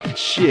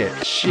Shit.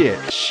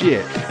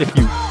 If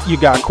you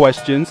got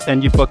questions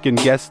and you fucking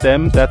guess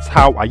them, that's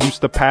how I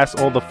used to pass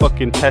all the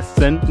fucking tests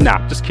and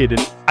nah, just kidding.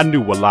 I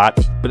knew a lot,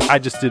 but I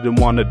just didn't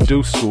want to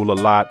do school a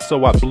lot,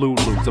 so I blew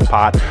loads of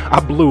pot. I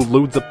blew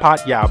loads of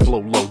pot, yeah, I blow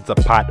loads of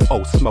pot.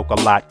 Oh, smoke a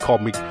lot, call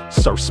me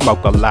Sir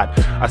Smoke a Lot.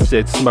 I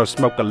said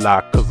smoke a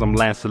lot, cause I'm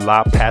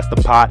Lancelot. Pass the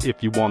pot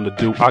if you want to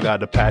do, I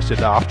gotta pass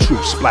it off.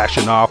 True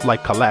splashing off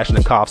like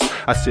Kalashnikovs.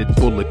 I said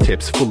bullet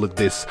tips full of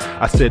this.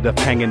 I said of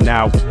hanging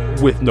out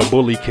with no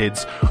bully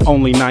kids,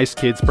 only nice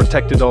kids,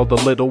 protected all the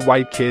little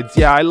white kids.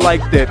 Yeah, I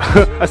liked it.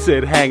 I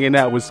said hanging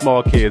out with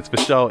small kids, for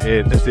sure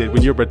it. I said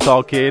when you're a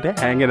tall kid,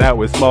 hanging out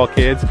with small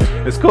kids,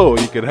 it's cool.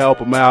 You can help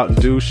them out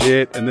and do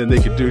shit, and then they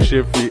can do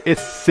shit for you.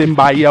 It's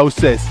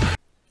symbiosis.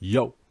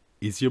 Yo,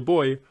 it's your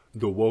boy,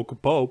 the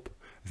woke Pope.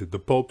 I said the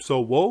Pope so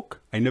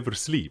woke, I never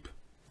sleep.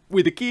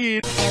 With the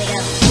kid.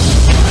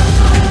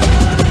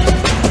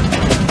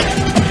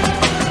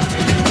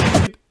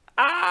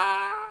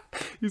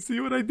 You see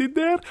what I did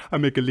there? I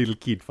make a little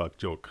kid fuck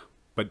joke.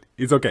 But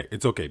it's okay,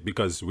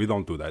 because we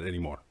don't do that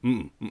anymore.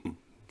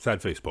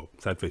 Sad face Pope.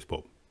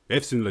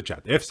 F's in la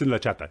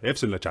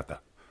chata.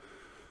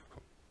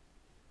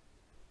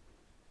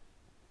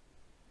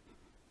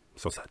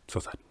 So sad.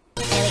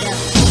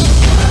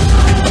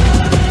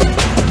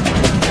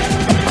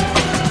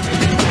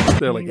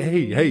 They're like,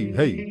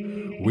 hey.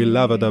 We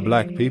love the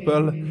black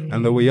people,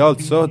 and we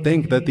also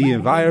think that the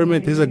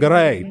environment is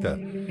great,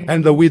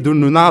 and we do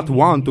not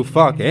want to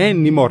fuck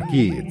any more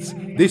kids.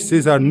 This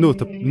is our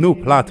new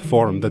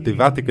platform that the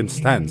Vatican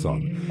stands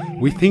on.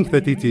 We think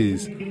that it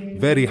is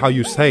very, how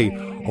you say,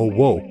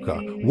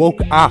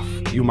 woke off,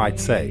 you might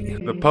say.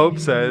 The Pope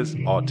says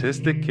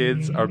autistic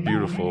kids are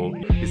beautiful.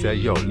 He said,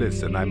 yo,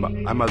 listen, I'm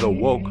the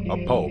woke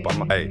Pope.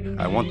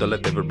 I want to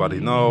let everybody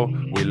know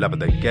we love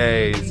the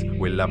gays,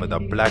 we love the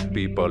black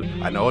people,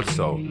 and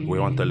also we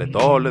want to let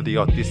all of the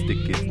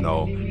autistic kids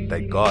know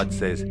that God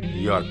says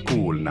you're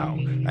cool now.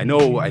 I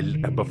know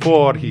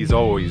before he's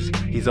always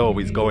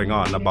going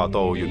on about,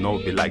 oh, you know,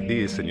 be like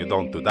this and you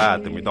don't do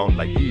that and we don't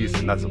like this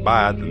and that's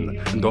bad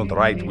and don't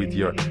write with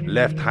your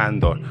left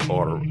hand or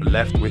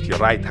left with your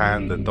right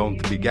hand and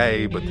don't be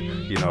gay, but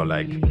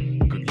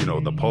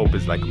the Pope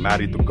is like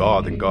married to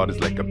God and God is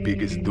like the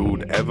biggest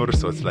dude ever,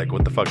 so it's like,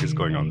 what the fuck is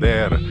going on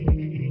there?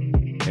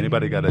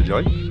 Anybody got a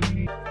joint?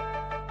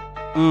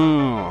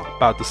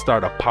 About to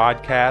start a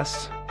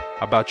podcast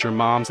about your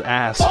mom's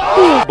ass.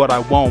 But I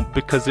won't,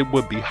 because it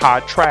would be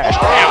hot trash.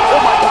 Damn, oh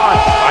my god,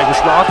 Irish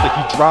Rasta,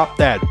 he dropped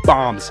that.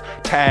 Bombs,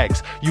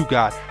 tags, you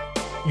got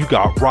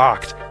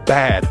rocked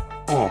bad.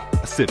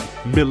 I said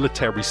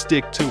military,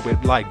 stick to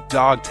it like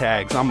dog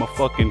tags. I'm a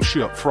fucking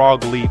shit.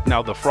 Frog leap,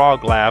 now the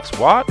frog laughs.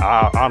 What?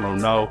 I don't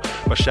know.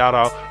 But shout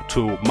out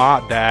to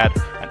my dad,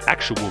 an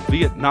actual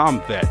Vietnam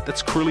vet.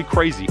 That's really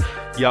crazy.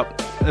 Yep,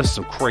 that's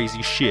some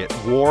crazy shit.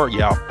 War,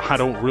 yeah, I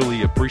don't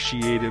really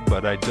appreciate it,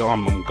 but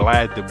I'm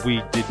glad that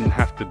we didn't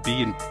have to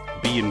be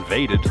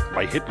invaded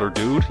by Hitler,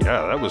 dude.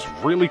 Yeah, that was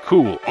really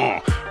cool.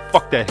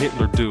 Fuck that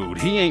Hitler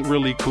dude. He ain't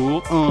really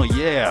cool.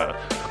 Yeah.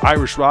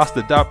 Irish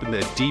Rasta up in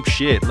that deep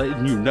shit,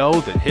 letting you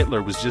know that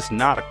Hitler was just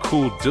not a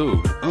cool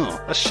dude.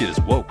 That shit is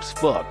woke as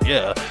fuck.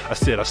 Yeah. I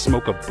said I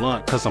smoke a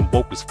blunt cause I'm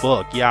woke as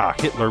fuck. Yeah,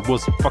 Hitler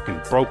was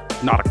fucking broke,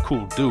 not a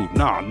cool dude.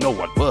 Nah, no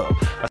one love.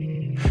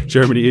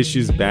 Germany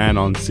issues ban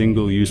on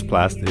single-use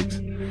plastics.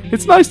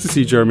 It's nice to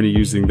see Germany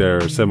using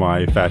their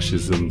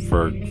semi-fascism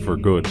for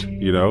good,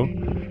 you know?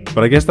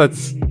 But I guess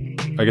that's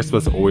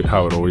always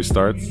how it always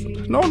starts.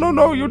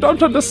 No, you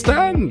don't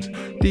understand.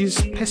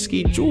 These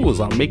pesky Jews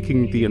are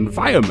making the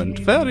environment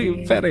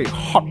very, very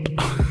hot.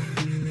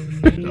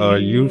 Are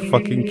you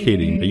fucking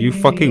kidding? Are you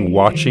fucking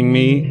watching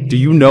me? Do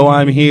you know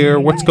I'm here?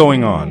 What's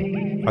going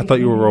on? I thought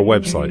you were a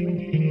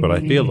website, but I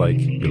feel like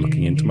you're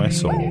looking into my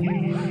soul.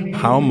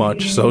 How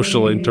much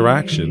social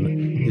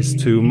interaction is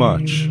too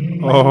much?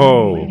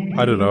 Oh,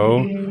 I don't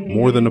know.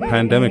 More than a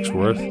pandemic's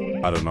worth.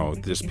 I don't know,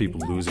 just people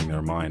losing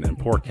their mind. And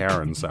poor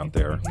Karens out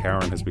there.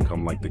 Karen has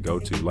become like the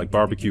go-to. Like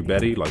Barbecue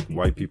Betty, like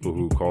white people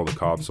who call the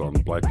cops on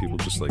black people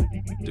just like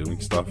doing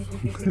stuff.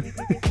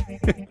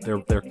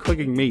 They're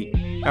cooking meat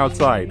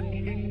outside.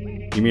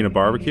 You mean a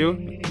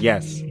barbecue?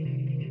 Yes,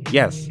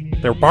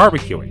 they're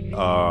barbecuing.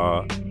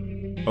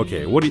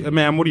 Okay,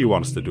 ma'am, what do you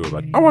want us to do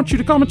about it? I want you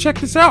to come and check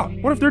this out.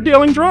 What if they're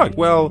dealing drugs?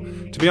 Well,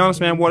 to be honest,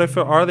 ma'am, what if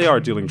they are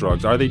dealing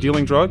drugs? Are they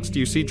dealing drugs? Do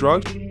you see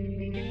drugs?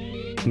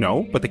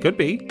 No, but they could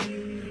be.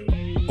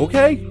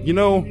 Okay, you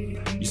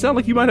sound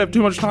like you might have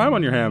too much time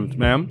on your hands,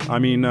 ma'am. I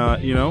mean, I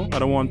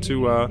don't want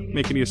to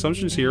make any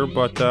assumptions here,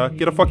 but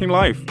get a fucking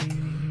life.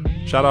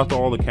 Shout out to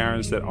all the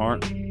Karens that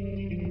aren't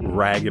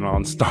ragging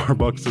on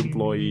Starbucks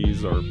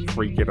employees or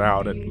freaking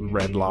out at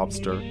Red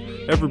Lobster.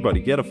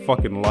 Everybody, get a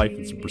fucking life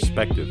and some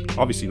perspective.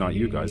 Obviously not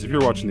you guys. If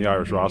you're watching the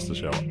Irish Rasta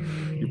show,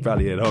 you're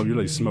probably at home. You're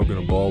like smoking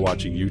a ball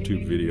watching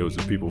YouTube videos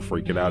of people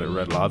freaking out at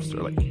Red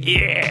Lobster. Like,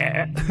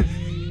 yeah!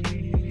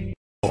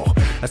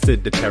 I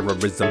said the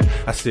terrorism,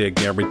 I said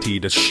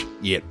guaranteed the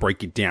Yeah,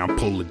 break it down,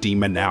 pull a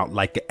demon out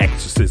like an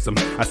exorcism.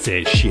 I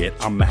said, shit,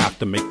 I'ma have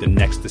to make the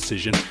next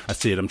decision. I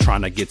said, I'm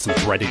trying to get some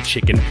breaded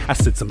chicken. I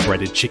said, some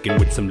breaded chicken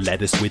with some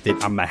lettuce with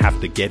it. I'ma have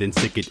to get and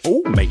sick it.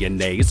 Oh,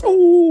 mayonnaise.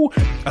 Oh,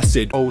 I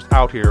said, oh,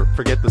 out here,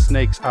 forget the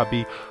snakes. I'll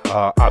be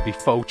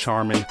faux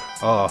charming.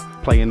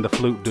 Playing the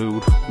flute,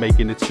 dude,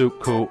 making it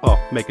soup cool.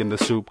 Making the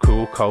soup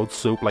cool, cold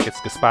soup like it's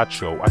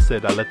gazpacho. I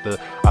said, I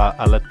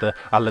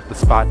let the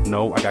spot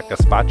know I got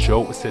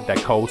gazpacho. I said that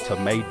cold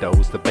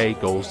tomatoes, the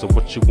bagels, so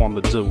what you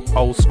wanna do?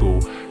 Old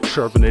school,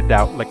 serving it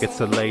out like it's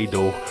a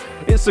ladle.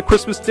 It's a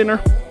Christmas dinner,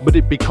 but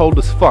it be cold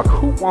as fuck.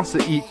 Who wants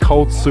to eat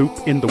cold soup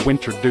in the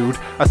winter, dude?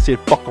 I said,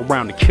 fuck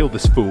around and kill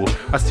this fool.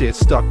 I said,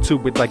 stuck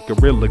to it like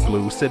Gorilla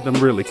Glue. Said I'm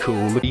really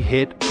cool. He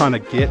hit, trying to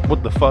get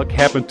what the fuck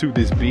happened to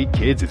this beat,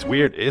 kids. It's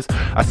weird,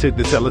 I said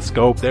the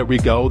telescope, there we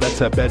go.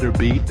 That's a better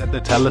beat. That the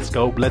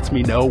telescope lets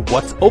me know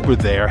what's over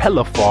there.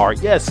 Hella far,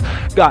 yes.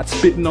 Got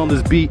spitting on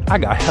this beat. I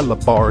got hella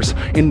bars.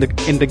 In the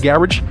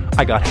garage,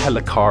 I got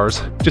hella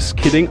cars. Just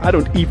kidding, I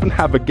don't even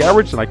have a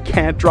garage and I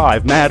can't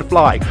drive. Mad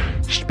fly,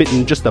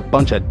 spitting just a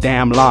bunch of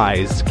damn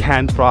lies.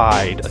 Canned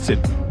fried. I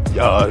said,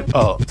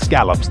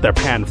 scallops, they're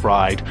pan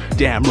fried.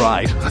 Damn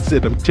right. I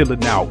said I'm chilling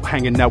now,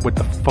 hanging out with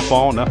the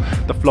fauna,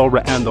 the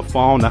flora and the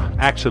fauna.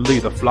 Actually,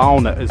 the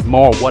fauna is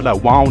more what I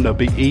wanna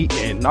be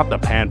eating, not the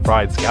pan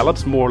fried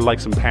scallops, more like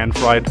some pan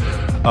fried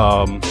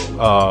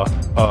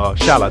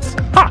shallots.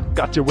 Ha!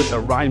 Gotcha with the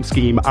rhyme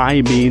scheme.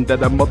 I mean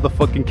that I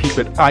motherfucking keep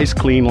it ice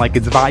clean like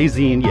it's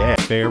Visine, yeah.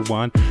 Fair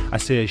one. I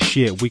said,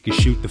 shit, we can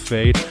shoot the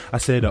fade. I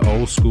said,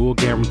 old school,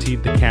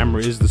 guaranteed the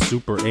camera is the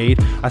Super 8.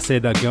 I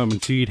said, I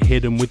guaranteed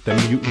hit him with the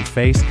mutant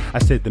face. I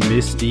said, the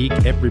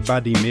mystique,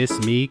 everybody miss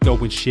me.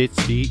 Going shit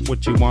speed,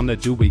 what you wanna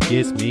do, it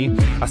gets me.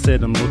 I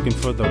said, I'm looking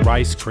for the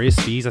Rice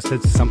Krispies. I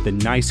said, something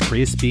nice,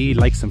 crispy,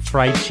 like some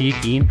fried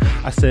chicken.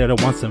 I said, I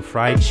want some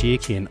fried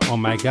chicken. Oh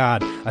my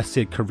god. I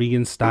said,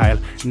 Korean style,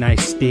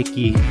 nice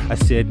sticky. I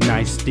said,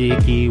 nice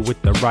sticky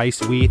with the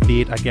rice with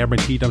it. I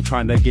guaranteed I'm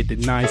trying to get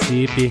it nice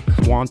iffy.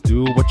 Want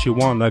to, what you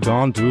wanna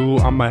gon' do?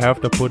 I'ma have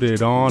to put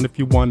it on if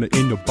you wanna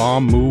in a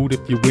bomb mood.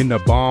 If you in a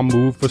bomb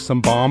mood for some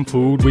bomb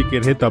food, we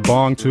can hit the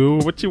bong too.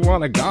 What you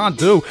wanna gon'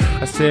 do?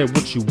 I said,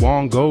 what you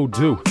want go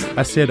do?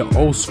 I said,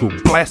 old school,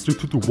 blast you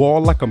through the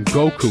wall like I'm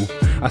Goku.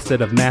 I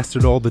said, I've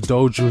mastered all the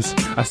dojus.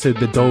 I said,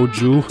 the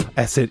doju.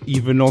 I said,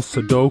 even on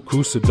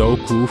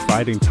Sudoku,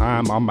 fighting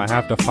time. I'ma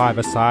have to 5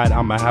 aside.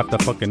 I'ma have to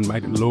fucking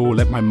might low,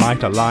 let my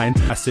might align.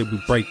 I said,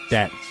 we break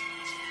that.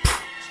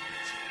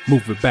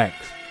 Move it back.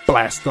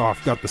 Blast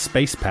off, got the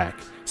space pack.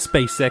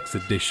 SpaceX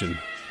edition.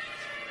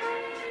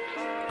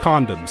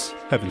 Condoms,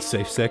 having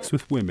safe sex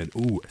with women.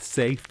 Ooh,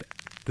 safe.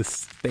 The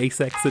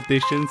SpaceX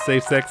edition,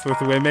 safe sex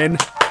with women.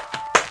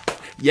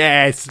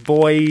 Yes,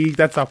 boy,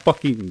 that's a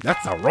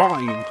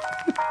rhyme.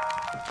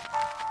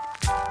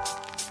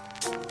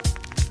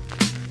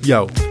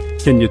 Yo,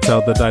 can you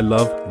tell that I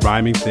love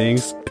rhyming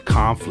things?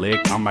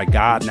 Conflict, oh my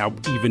god, now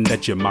even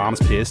that your mom's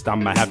pissed,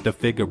 I'ma have to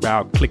figure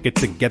out, click it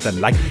together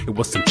like it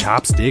was some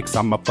chopsticks.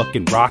 I'ma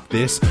fucking rock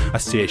this. I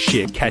said,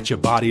 shit, catch your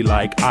body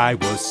like I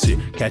was sick.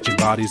 Catch your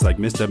bodies like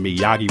Mr.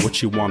 Miyagi,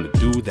 what you wanna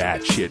do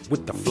that shit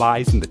with the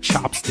flies and the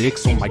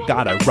chopsticks. Oh my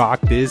god, I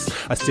rock this.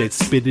 I said,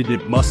 spit it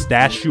in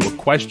mustache, you a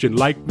question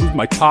like move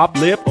my top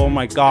lip. Oh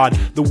my god,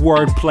 the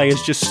wordplay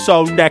is just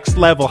so next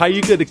level. How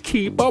you gonna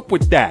keep up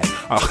with that?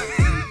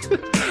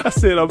 I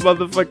said, I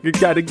motherfucking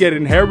gotta get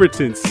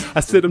inheritance.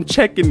 I said, I'm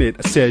checking it.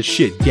 I said,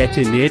 shit,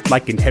 getting it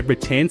like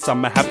inheritance.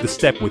 I'ma have to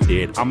step with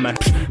it. I'ma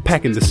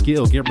packing the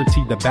skill,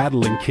 guaranteed the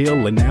battle and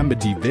kill in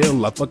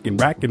Amityville. I'm fucking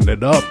racking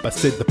it up. I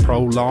said, the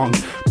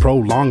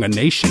prolong a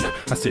nation.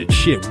 I said,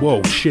 shit,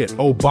 whoa, shit,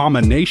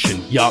 Obama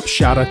nation. Yup,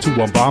 shout out to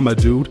Obama,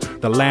 dude.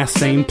 The last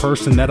sane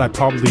person that I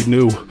probably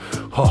knew.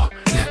 Oh,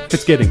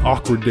 it's getting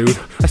awkward, dude.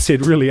 I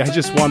said, really, I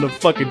just want to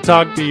fucking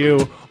talk to you.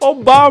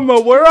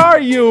 Obama, where are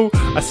you?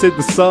 I said,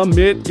 the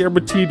summit,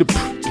 guaranteed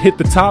to hit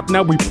the top,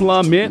 now we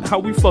plummet. How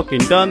we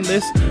fucking done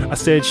this? I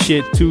said,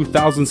 shit,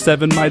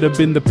 2007 might have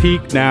been the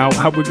peak now.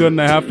 How we're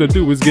gonna have to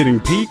do is getting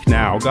peak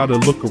now. Gotta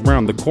look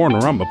around the corner,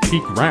 I'ma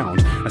peek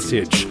round. I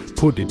said, shh,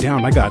 put it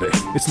down, I got it.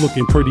 It's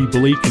looking pretty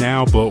bleak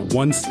now, but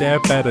one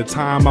step at a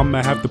time,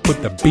 I'ma have to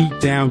put the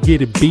beat down,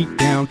 get it beat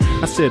down.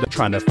 I said,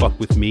 trying to fuck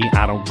with me,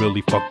 I don't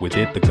really fuck with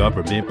it, the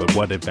government, but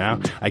what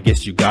about? I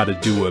guess you gotta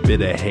do a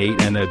bit of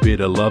hate and a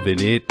bit of loving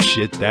it.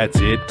 Shit, that's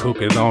it,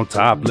 cook it on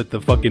top, let the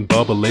fucking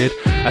bubble it.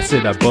 I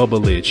said I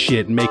bubble it,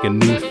 shit, make a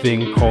new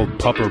thing called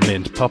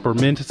puppermint.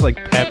 Puppermint, it's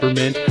like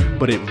peppermint,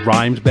 but it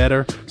rhymed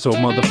better, so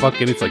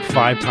motherfucking it's like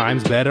 5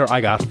 times better.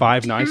 I got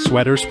 5 nice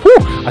sweaters. Whew!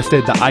 I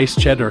said the ice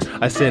cheddar,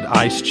 I said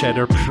ice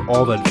cheddar,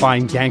 all the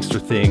fine gangster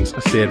things. I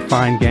said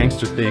fine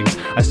gangster things.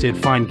 I said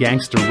fine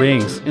gangster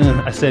rings.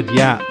 I said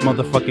yeah,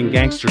 motherfucking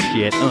gangster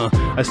shit.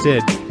 I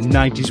said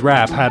 90s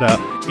rap had a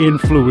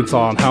influence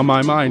on how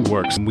my mind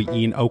works. When we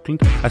in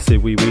Oakland, I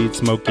said we weed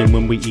smoking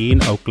when we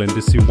in Oakland.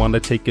 This you wanna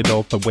take it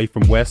all the way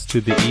from west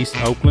to the east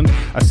Oakland?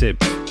 I said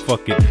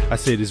fuck it. I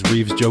said, is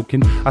Reeves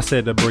joking? I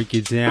said, I break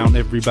it down.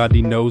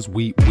 Everybody knows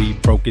we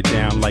broke it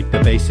down like the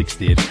basics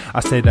did. I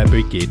said, I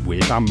break it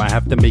with, I'ma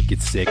have to make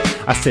it sick.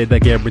 I said, I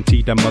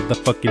guaranteed I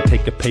motherfucking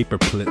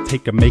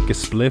make a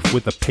spliff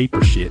with a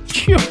paper shit.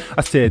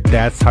 I said,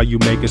 that's how you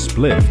make a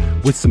spliff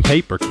with some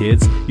paper,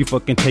 kids. You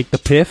fucking take the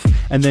piff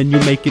and then you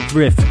make it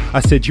riff.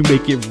 I said, you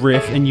make it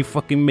riff and you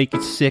fucking make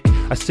it sick.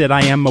 I said,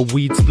 I am a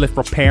weed spliff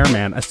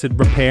repairman. I said,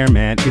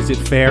 repairman, is it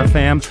fair,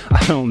 fam?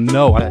 I don't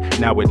know.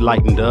 Now it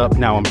lightened up,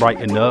 now I'm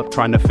brightened up,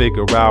 trying to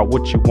figure out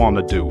what you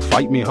wanna do.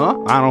 Fight me,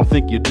 huh? I don't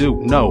think you do.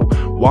 No.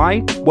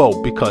 Why?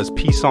 Well, because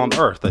peace on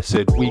earth. I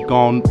said, we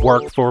gon'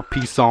 work for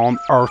peace on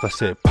earth. I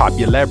said,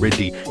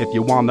 popularity, if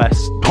you wanna,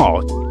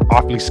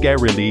 awfully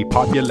scarily,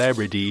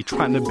 popularity,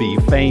 trying to be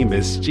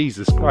famous.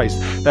 Jesus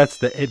Christ, that's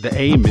the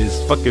aim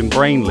is fucking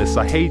brainless.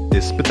 I hate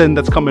this, but then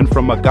that's coming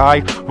from a guy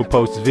who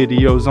posts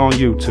videos on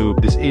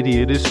YouTube. This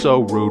idiot is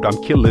so rude,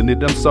 I'm killing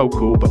it, I'm so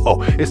cool, but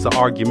it's an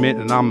argument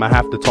and I'ma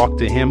have to talk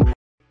to him.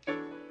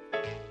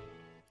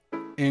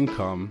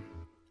 Income.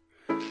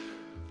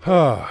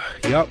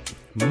 Yup,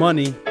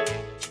 money.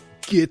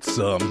 Get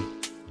some.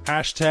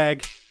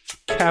 Hashtag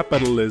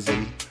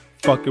capitalism.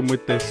 Fucking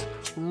with this,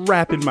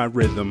 rapping my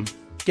rhythm.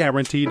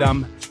 Guaranteed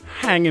I'm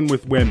hanging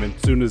with women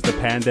soon as the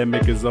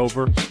pandemic is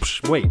over.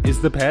 Psh, wait,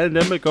 is the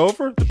pandemic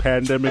over? The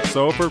pandemic's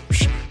over?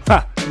 Psh,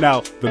 ha!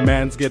 Now the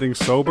man's getting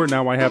sober.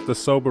 Now I have to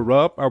sober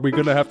up. Are we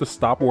gonna have to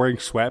stop wearing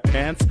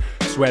sweatpants?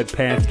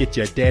 Sweatpants get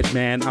you dead,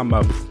 man.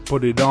 I'ma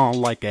put it on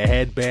like a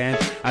headband.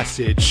 I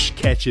said,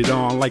 catch it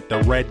on like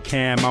the red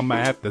cam. I'ma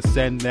have to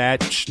send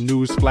that.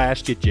 News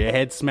flash, get your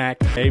head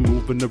smacked. Hey,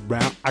 moving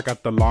around, I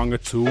got the longer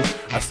two.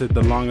 I said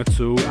the longer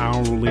two. I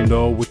don't really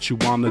know what you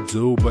wanna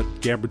do, but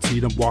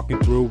guaranteed I'm walking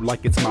through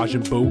like it's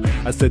Majin Buu.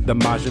 I said the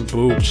Majin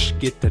Buu,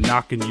 get to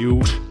knocking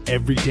you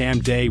every damn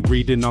day,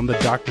 reading on the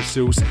Dr.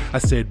 Seuss. I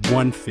said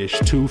one fish,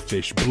 two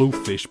fish, blue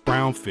fish,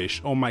 brown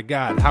fish. Oh my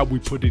God, how we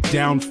put it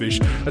down,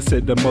 fish. I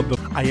said the mother,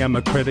 I am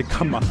a critic.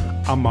 I'm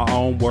my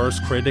own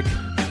worst critic.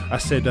 I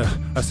said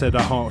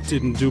I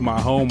didn't do my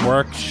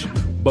homework,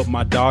 but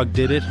my dog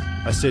did it.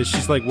 I said,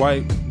 she's like,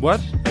 why,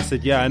 what? I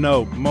said, yeah, I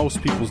know,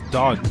 most people's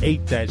dog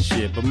ate that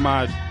shit, but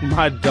my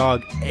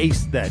dog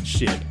aced that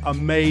shit.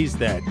 Amazed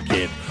that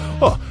kid.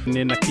 And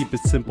then I keep it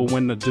simple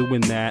when I'm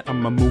doing that.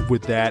 I'ma move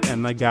with that,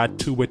 and I got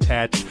two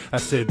attached. I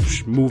said,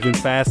 moving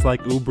fast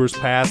like Uber's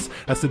pass.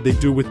 I said, they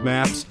do with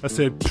maps. I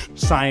said,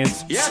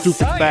 science, yes,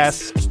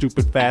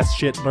 stupid fast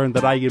shit. Learned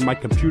that I in my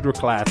computer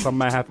class.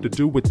 I'ma have to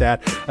do with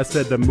that. I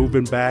said, I'm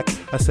moving back.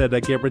 I said, I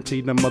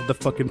guaranteed I'm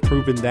motherfucking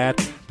proving that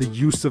the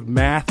use of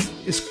math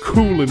is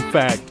cool, in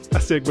fact. I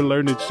said, we're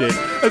learning shit.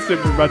 I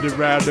said, we're running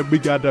around and we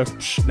gotta,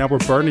 now we're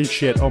burning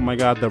shit. Oh my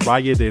God, the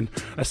rioting.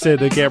 I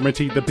said, I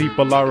guarantee the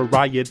people are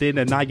rioting,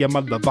 and I am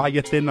a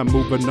Leviathan. I'm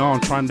moving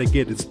on, trying to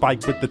get it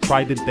spiked with the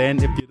trident.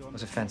 Then, if you don't, it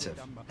was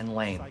offensive and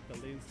lame.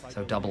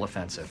 So double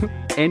offensive.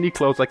 Any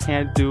clothes I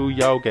can't do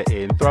yoga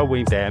in,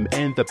 throwing them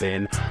in the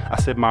bin. I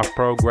said my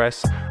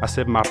progress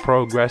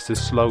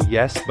is slow,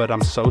 yes, but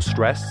I'm so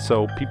stressed,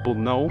 so people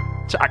know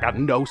I got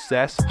no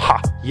cess.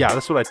 Ha! Yeah,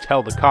 that's what I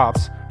tell the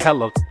cops.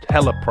 Hella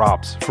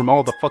props from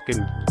all the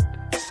fucking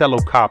cello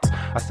cops.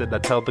 I said I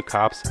tell the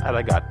cops that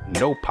I got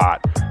no pot.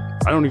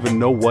 I don't even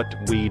know what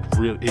weed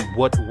really.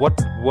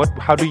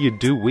 How do you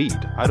do weed?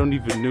 I don't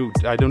even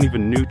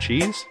know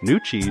cheese. New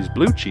cheese,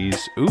 blue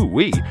cheese. Ooh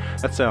wee.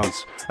 That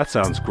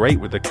sounds great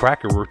with a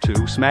cracker or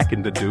two.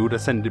 Smacking the dude. I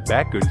send it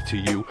back to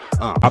you.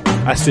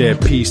 I said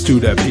peace to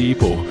the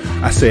people.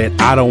 I said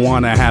I don't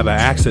wanna have an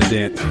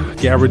accident.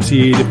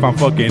 Guaranteed if I'm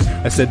fucking.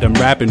 I said I'm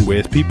rapping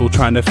with people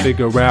trying to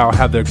figure out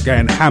how they're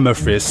getting hammer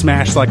fist.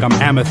 Smash like I'm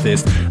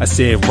amethyst. I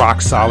said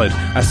rock solid.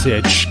 I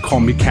said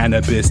call me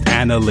cannabis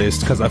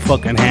analyst, cause I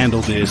fucking handle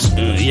this.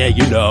 Yeah,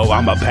 you know,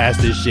 I'ma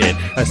pass this shit.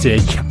 I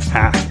said,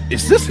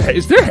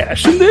 is there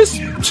hash in this?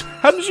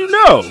 How did you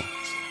know?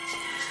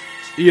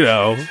 You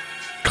know,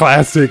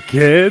 classic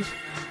kid.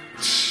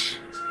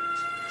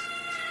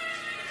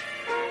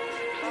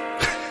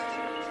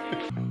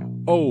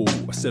 Oh,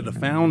 I said a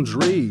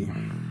foundry.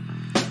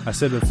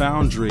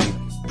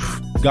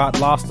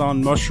 Got lost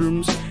on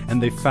mushrooms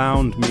and they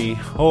found me.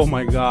 Oh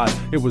my God,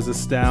 it was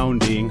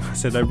astounding. I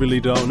said, I really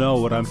don't know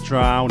what I'm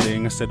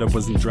drowning. I said I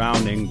wasn't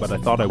drowning, but I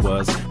thought I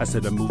was. I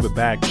said, I move it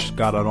back,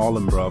 got on all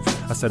them, bruv.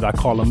 I said, I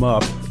call them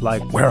up,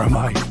 like, where am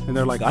I? And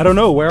they're like, I don't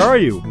know, where are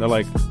you? And they're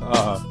like,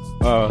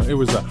 it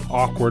was an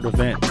awkward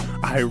event.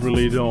 I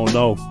really don't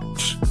know.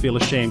 Feel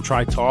ashamed,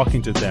 try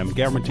talking to them.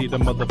 Guaranteed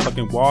I'm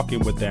motherfucking walking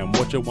with them.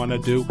 What you wanna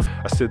do?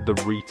 I said the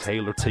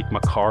retailer, take my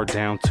car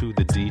down to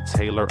the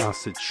detailer. I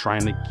said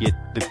trying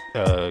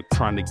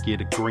to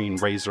get a green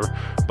razor,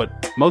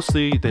 but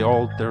mostly they're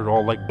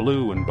all like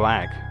blue and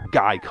black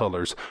guy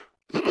colors.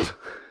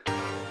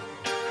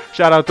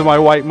 Shout out to my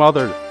white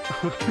mother.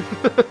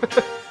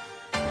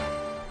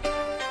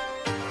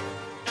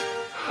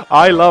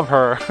 I love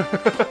her.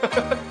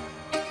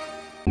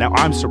 Now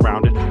I'm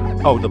surrounded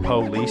Oh, the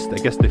police, I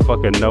guess they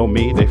fucking know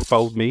me, they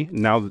fold me.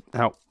 Now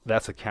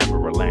that's a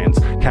camera lens.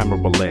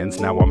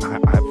 Now I'm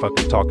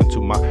fucking talking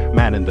to my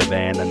man in the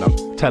van, and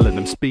I'm telling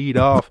him speed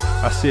off.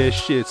 I said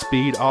shit,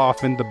 speed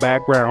off. In the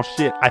background,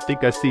 shit, I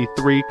think I see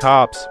 3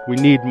 cops. We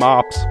need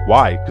mops.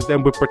 Why? Cause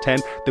then we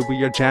pretend that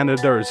we are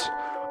janitors.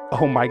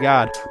 Oh my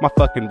god, my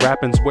fucking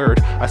rapping's weird.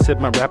 I said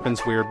my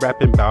rapping's weird,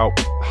 rapping about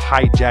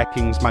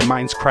hijackings, my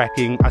mind's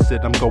cracking. I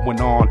said I'm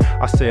going on,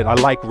 I said I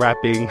like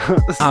rapping.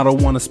 I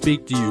don't wanna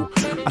speak to you.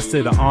 I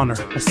said an honor,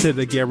 I said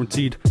a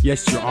guaranteed,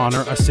 yes your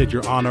honor. I said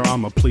your honor,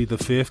 I'ma plead the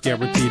 5th.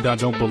 Guaranteed I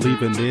don't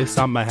believe in this,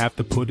 I'ma have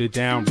to put it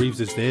down. Reeves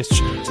is this,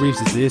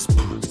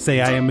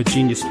 say I am a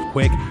genius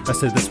quick. I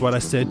said that's what I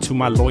said to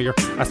my lawyer.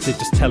 I said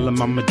just tell him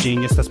I'm a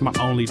genius, that's my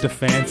only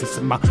defense. I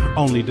said my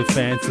only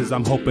defense is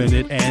I'm hoping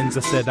it ends.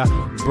 I said I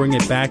bring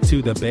it back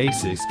to the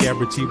basics.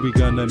 Guarantee we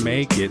gonna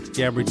make it.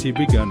 Guarantee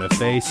we gonna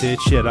face it.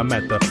 Shit, I'm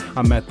at the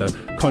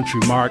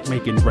country mark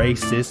making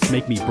racists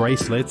make me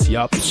bracelets.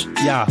 Yup,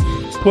 yeah.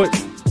 Put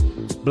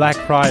black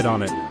pride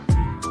on it.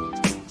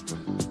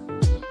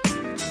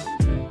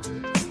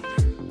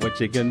 What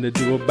you gonna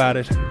do about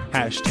it?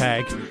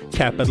 Hashtag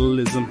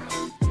capitalism.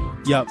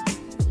 Yup.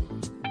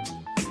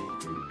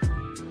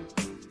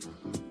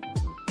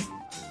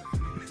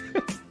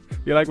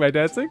 You like my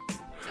dancing?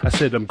 I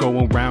said I'm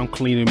going around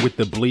cleaning with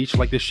the bleach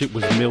like this shit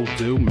was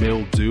mildew.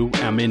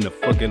 I'm in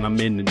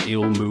an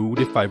ill mood.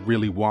 If I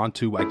really want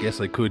to, I guess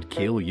I could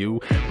kill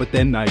you. But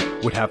then I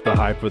would have to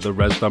hide for the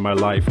rest of my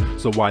life.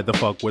 So why the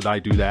fuck would I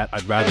do that?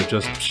 I'd rather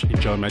just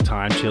enjoy my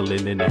time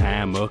chilling in a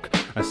hammock.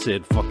 I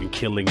said fucking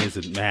killing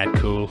isn't mad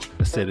cool.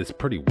 I said it's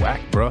pretty whack,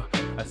 bruh.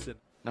 I said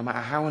no matter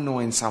how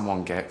annoying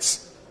someone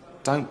gets,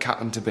 don't cut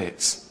them to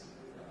bits.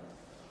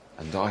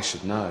 And I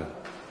should know.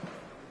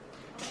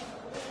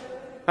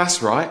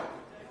 That's right.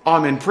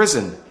 I'm in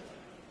prison.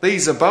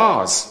 These are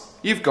bars.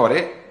 You've got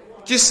it.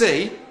 Do you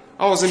see?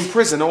 I was in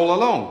prison all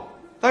along.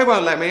 They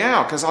won't let me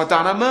out because I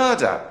done a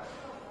murder.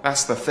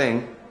 That's the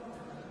thing.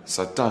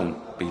 So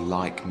don't be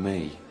like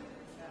me.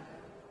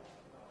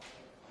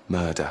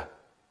 Murder.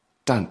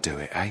 Don't do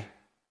it, eh?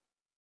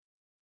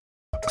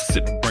 I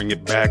said bring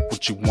it back,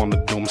 what you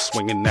wanna do, I'm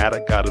swinging that, I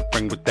gotta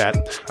bring with that.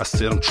 I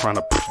said I'm trying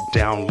to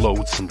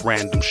download some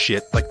random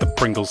shit like the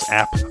Pringles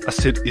app. I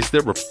said is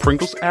there a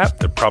Pringles app?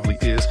 There probably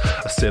is.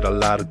 I said a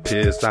lot of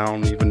piss, I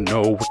don't even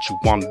know what you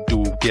wanna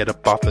do, get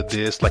up off of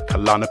this like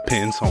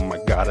Klonopins. Oh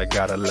my god, I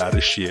got a lot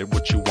of shit,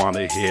 what you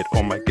wanna hit?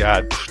 Oh my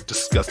god,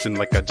 disgusting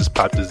like I just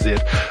popped a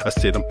zit. I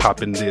said I'm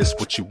popping this,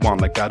 what you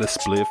want? I got a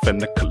spliff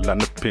and a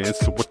Klonopin.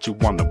 So what you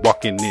wanna,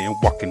 walking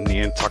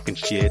in, talking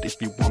shit.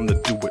 If you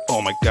wanna do it,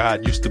 oh my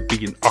god, used to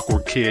be an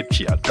awkward kid,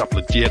 yeah, up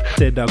legit.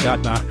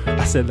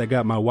 I said I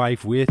got my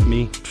wife with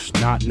me.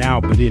 Not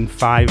now, but in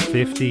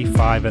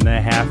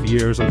 5.5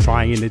 years, I'm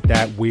trying it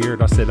that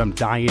weird. I said I'm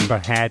dying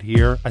but had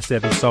here. I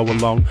said I'm so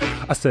alone.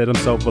 I said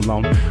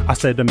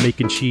I'm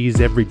making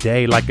cheese every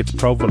day like it's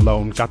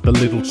provolone. Got the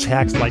little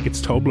chacks like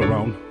it's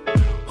Toblerone.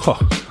 Huh.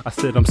 I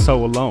said I'm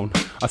so alone.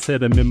 I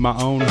said I'm in my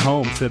own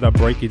home. Said I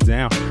break it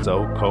down.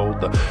 So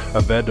cold,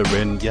 a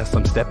veteran. Yes,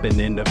 I'm stepping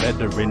in, a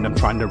veteran. I'm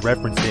trying to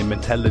reference him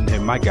and telling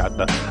him I got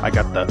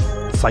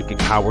the psychic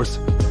powers.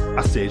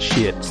 I said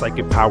shit,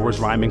 psychic powers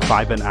rhyming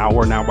 5 an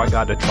hour. Now I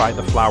gotta try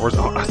the flowers.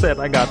 I said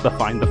I gotta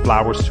find the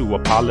flowers to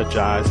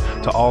apologize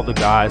to all the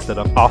guys that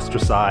I've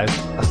ostracized.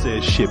 I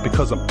said shit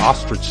because I'm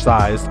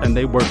ostrich-sized, and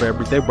they were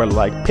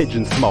like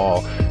pigeon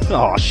small.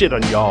 Oh, shit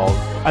on y'all.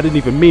 I didn't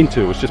even mean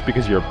to. It's just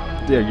because you're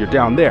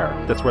down there.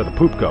 That's where the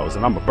poop goes,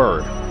 and I'm a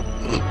bird.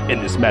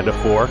 In this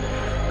metaphor,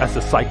 that's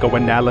a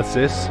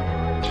psychoanalysis.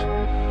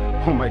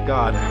 Oh my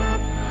god.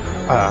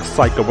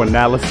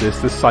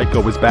 Psychoanalysis. This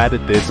psycho is bad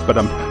at this, but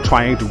I'm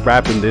trying to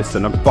rap in this,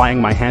 and I'm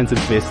flying my hands and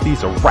fists.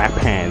 These are rap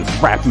hands,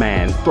 rap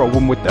man. Throw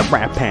them with the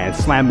rap hands,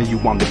 slamming you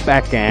on the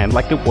backhand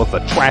like it was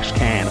a trash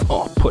can.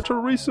 Oh, put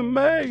Theresa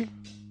May.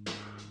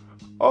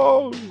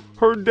 Oh,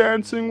 her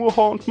dancing will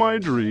haunt my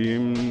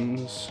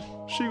dreams.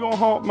 She gon'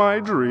 haunt my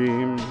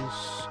dreams.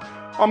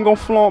 I'm gon'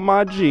 flaunt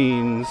my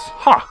jeans.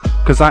 Ha!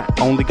 Cause I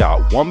only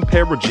got one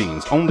pair of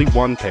jeans. Only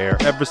one pair.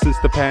 Ever since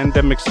the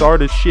pandemic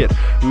started, shit.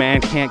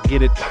 Man, can't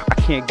get it. I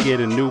can't get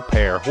a new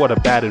pair. What a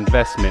bad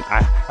investment.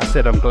 I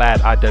said I'm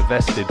glad I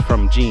divested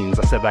from jeans.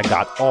 I said I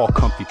got all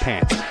comfy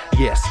pants.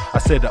 Yes, I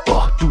said,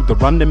 do the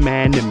running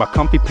man in my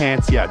comfy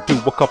pants. Yeah, do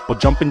a couple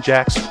jumping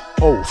jacks.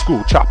 Old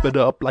school, chop it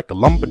up like a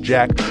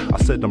lumberjack. I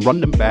said I'm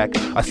running back.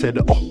 I said,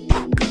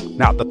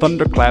 now the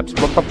thunderclaps.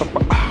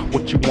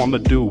 What you wanna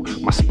do?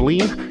 My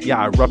spleen? Yeah,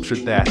 I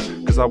ruptured that.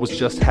 Cause I was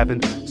just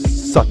having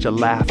such a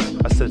laugh.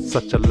 I said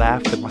such a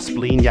laugh that my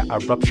spleen, yeah, I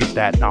ruptured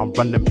that. Now I'm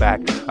running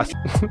back.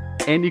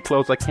 Any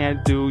clothes I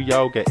can't do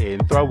yoga in,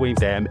 throwing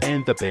them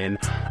in the bin.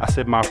 I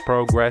said my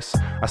progress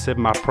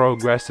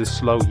is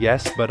slow,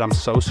 yes, but I'm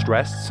so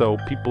stressed, so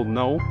people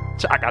know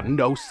I got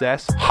no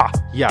cess. Ha!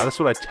 Yeah, that's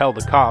what I tell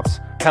the cops.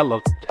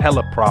 Hella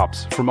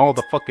props from all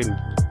the fucking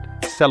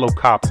cello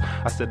cops.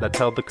 I said I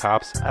tell the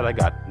cops that I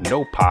got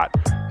no pot.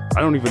 I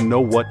don't even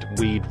know what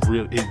weed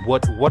really.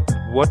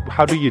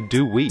 How do you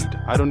do weed?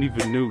 I don't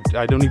even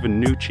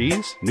know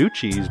cheese. New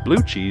cheese,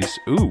 blue cheese.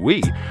 Ooh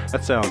wee.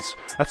 That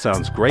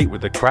sounds great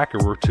with a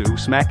cracker or two.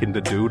 Smacking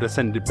the dude. I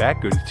send it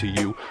back to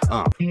you.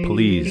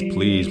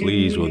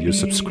 Please, will you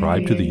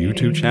subscribe to the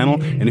YouTube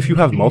channel? And if you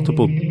have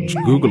multiple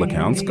Google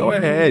accounts, go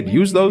ahead,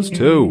 use those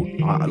too.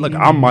 Look,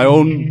 I'm my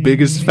own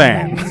biggest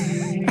fan.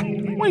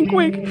 Wink,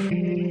 wink.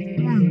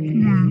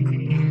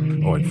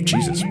 Oh,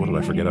 Jesus, what did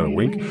I forget how to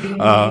wink?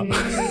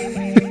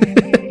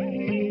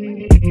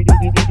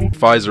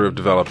 Pfizer have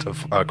developed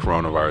a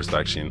coronavirus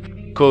vaccine.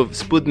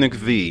 Sputnik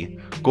V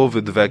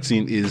COVID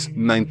vaccine is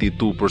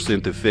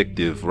 92%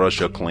 effective,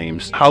 Russia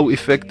claims. How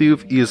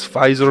effective is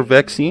Pfizer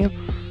vaccine?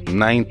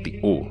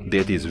 90. Oh,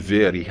 that is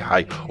very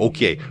high.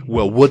 Okay,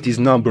 well, what is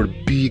number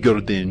bigger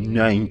than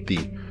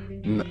 90?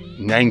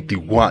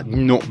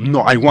 91.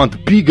 No, I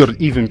want bigger,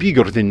 even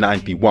bigger than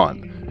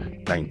 91.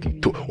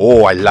 92.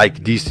 Oh, I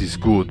like this is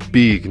good.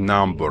 Big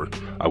number.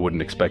 I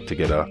wouldn't expect to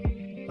get a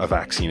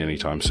vaccine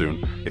anytime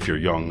soon if you're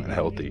young and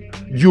healthy.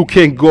 You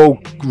can go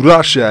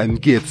Russia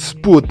and get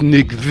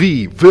Sputnik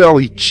V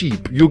very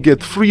cheap. You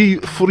get free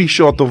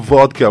shot of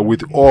vodka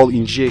with all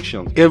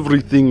injections.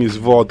 Everything is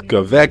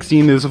vodka.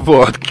 Vaccine is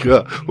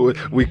vodka.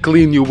 We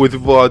clean you with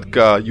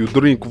vodka. You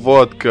drink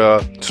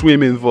vodka.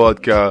 Swim in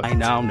vodka. I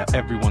know, now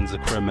everyone's a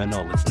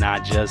criminal. It's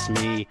not just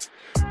me.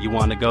 You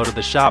want to go to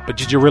the shop, but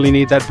did you really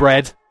need that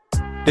bread?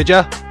 Did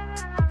ya?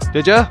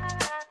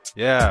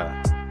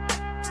 Yeah.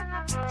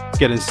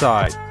 Get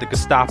inside. The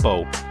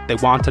Gestapo, they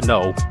want to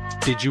know,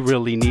 did you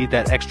really need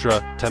that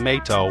extra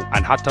tomato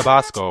and hot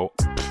Tabasco?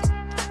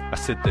 I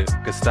said the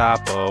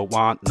Gestapo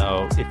want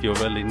know if you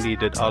really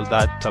needed all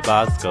that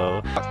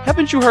Tabasco.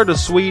 Haven't you heard of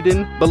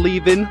Sweden?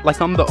 Believing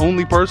like I'm the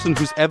only person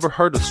who's ever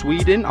heard of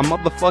Sweden? I'm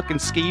motherfucking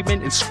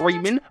scheming and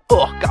screaming.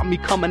 Ugh, got me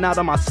coming out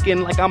of my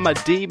skin like I'm a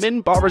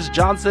demon. Boris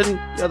Johnson,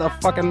 you're the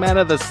fucking man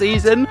of the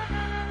season.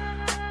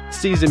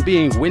 Season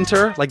being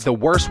winter, like the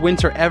worst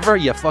winter ever,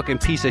 you fucking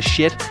piece of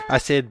shit. I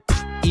said,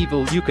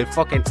 evil, you could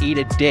fucking eat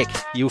a dick.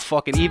 You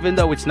fucking, even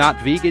though it's not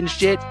vegan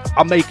shit,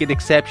 I'll make an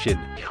exception.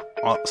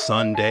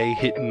 Sunday,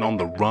 hitting on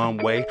the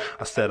runway,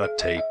 I said I'd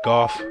take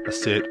off. I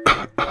said,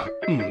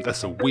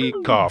 that's a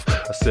week off.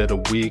 I said a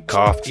week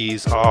off,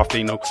 ease off.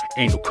 Ain't no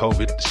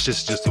COVID, it's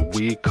just a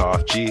week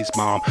off. Jeez,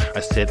 mom, I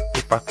said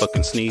if I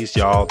fucking sneeze,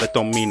 y'all, that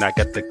don't mean I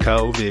got the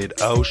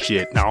COVID. Oh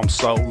shit, now I'm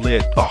so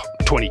lit. Oh,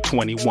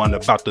 2021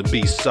 about to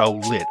be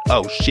so lit.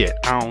 Oh shit,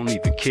 I don't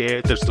even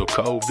care. There's still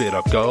COVID.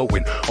 I'm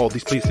going all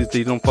these places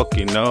they don't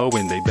fucking know,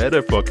 and they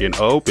better fucking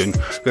open,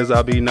 cause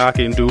I be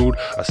knocking, dude.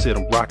 I said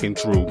I'm rocking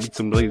through. Meet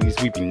some ladies,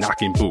 we be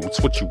knocking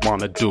boots. What you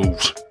wanna do?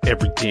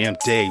 Every damn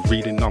day,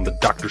 reading on the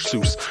Dr.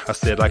 Seuss. I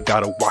said I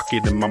gotta walk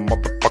it in my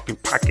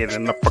motherfucking pocket,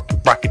 and I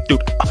fucking rock it,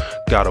 dude.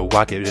 Gotta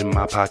walk it in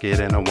my pocket,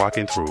 and I'm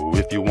walking through.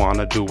 If you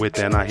wanna do it,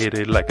 then I hit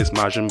it like it's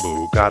Majin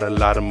Buu. Got a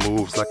lot of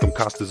moves like I'm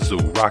Costa Zoo,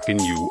 rocking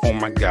you. Oh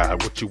my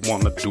god, what you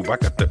wanna do? I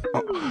got the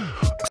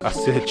I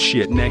said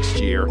shit, next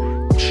year,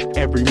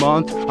 every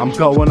month I'm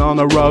going on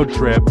a road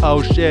trip.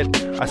 Oh shit,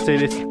 I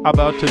said it's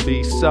about to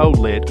be so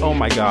lit. Oh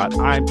my god,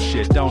 I'm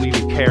shit, don't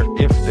even care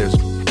if there's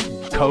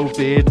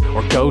COVID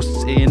or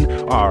ghosts in,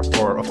 or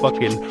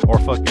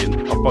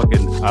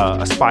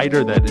a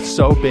spider that is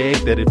so big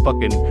that it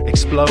fucking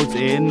explodes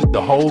in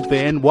the whole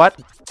bin. What?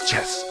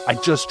 Yes, I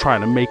just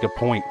trying to make a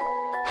point.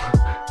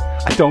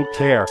 I don't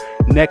care.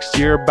 Next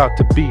year about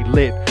to be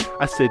lit.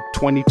 I said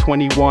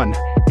 2021.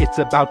 It's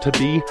about to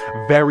be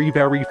very,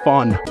 very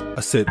fun.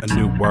 I said a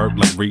new word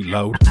like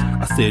reload.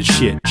 I said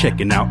shit,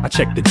 checking out. I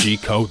checked the G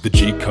code. The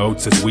G code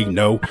says we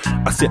know.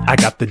 I said I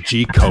got the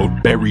G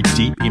code buried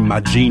deep in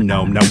my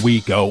genome. Now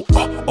we go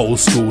old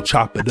school,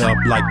 chop it up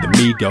like the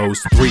Migos.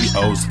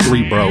 3 O's,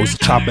 3 bros,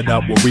 chop it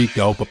up where we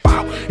go. But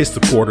wow, it's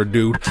the quarter,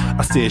 dude.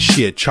 I said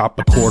shit, chop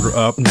a quarter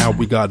up. Now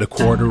we got a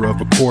quarter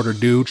of a quarter,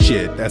 dude.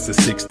 Shit, that's the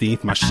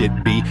 16th. My shit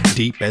be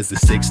deep as the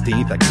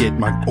 16th. I get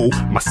my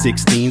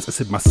 16s. I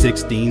said my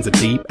 16s are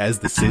deep as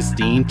the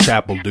Sistine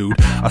Chapel, dude.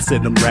 I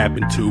said I'm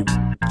rapping too.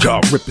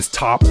 Rip his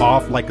top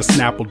off like a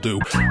Snapple do.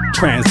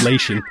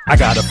 Translation, I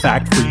got a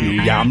fact for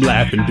you. Yeah, I'm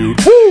laughing, dude.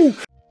 Woo!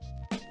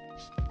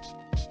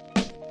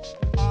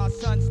 Our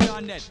son's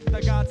done it.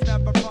 The gods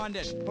never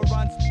funded. Who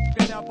runs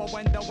up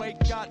when the weight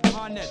got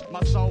hunted?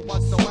 My soul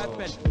was the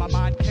weapon. My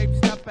mind keeps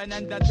stepping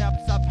in the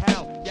depths of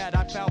hell. Yet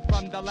I fell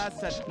from the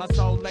lesson. My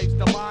soul leaves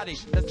the body.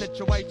 The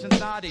situation's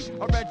naughty.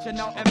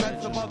 Original,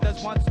 invincible.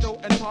 There's one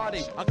student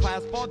party. A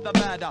class for the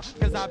better.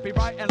 Cause I be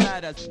writing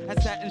letters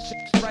and setting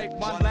shit straight.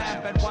 One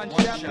lamp and one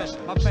shepherd.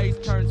 My face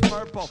turns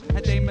purple.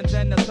 And demons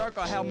in the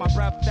circle held my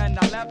breath. Then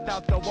I left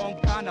out the womb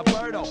kind of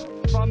fertile.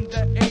 From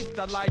the east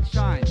the light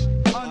shines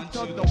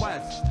unto the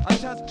west. A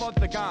test for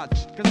the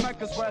gods. Cause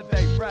Mecca's where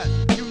they rest.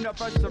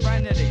 Universe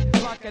serenity.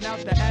 Blocking out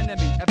the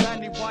enemy. If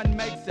anyone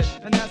makes it,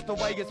 then that's the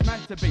way it's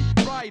meant to be.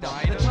 Brighter,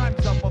 the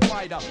time's up a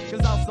fighter.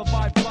 Cause I'll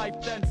survive life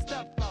then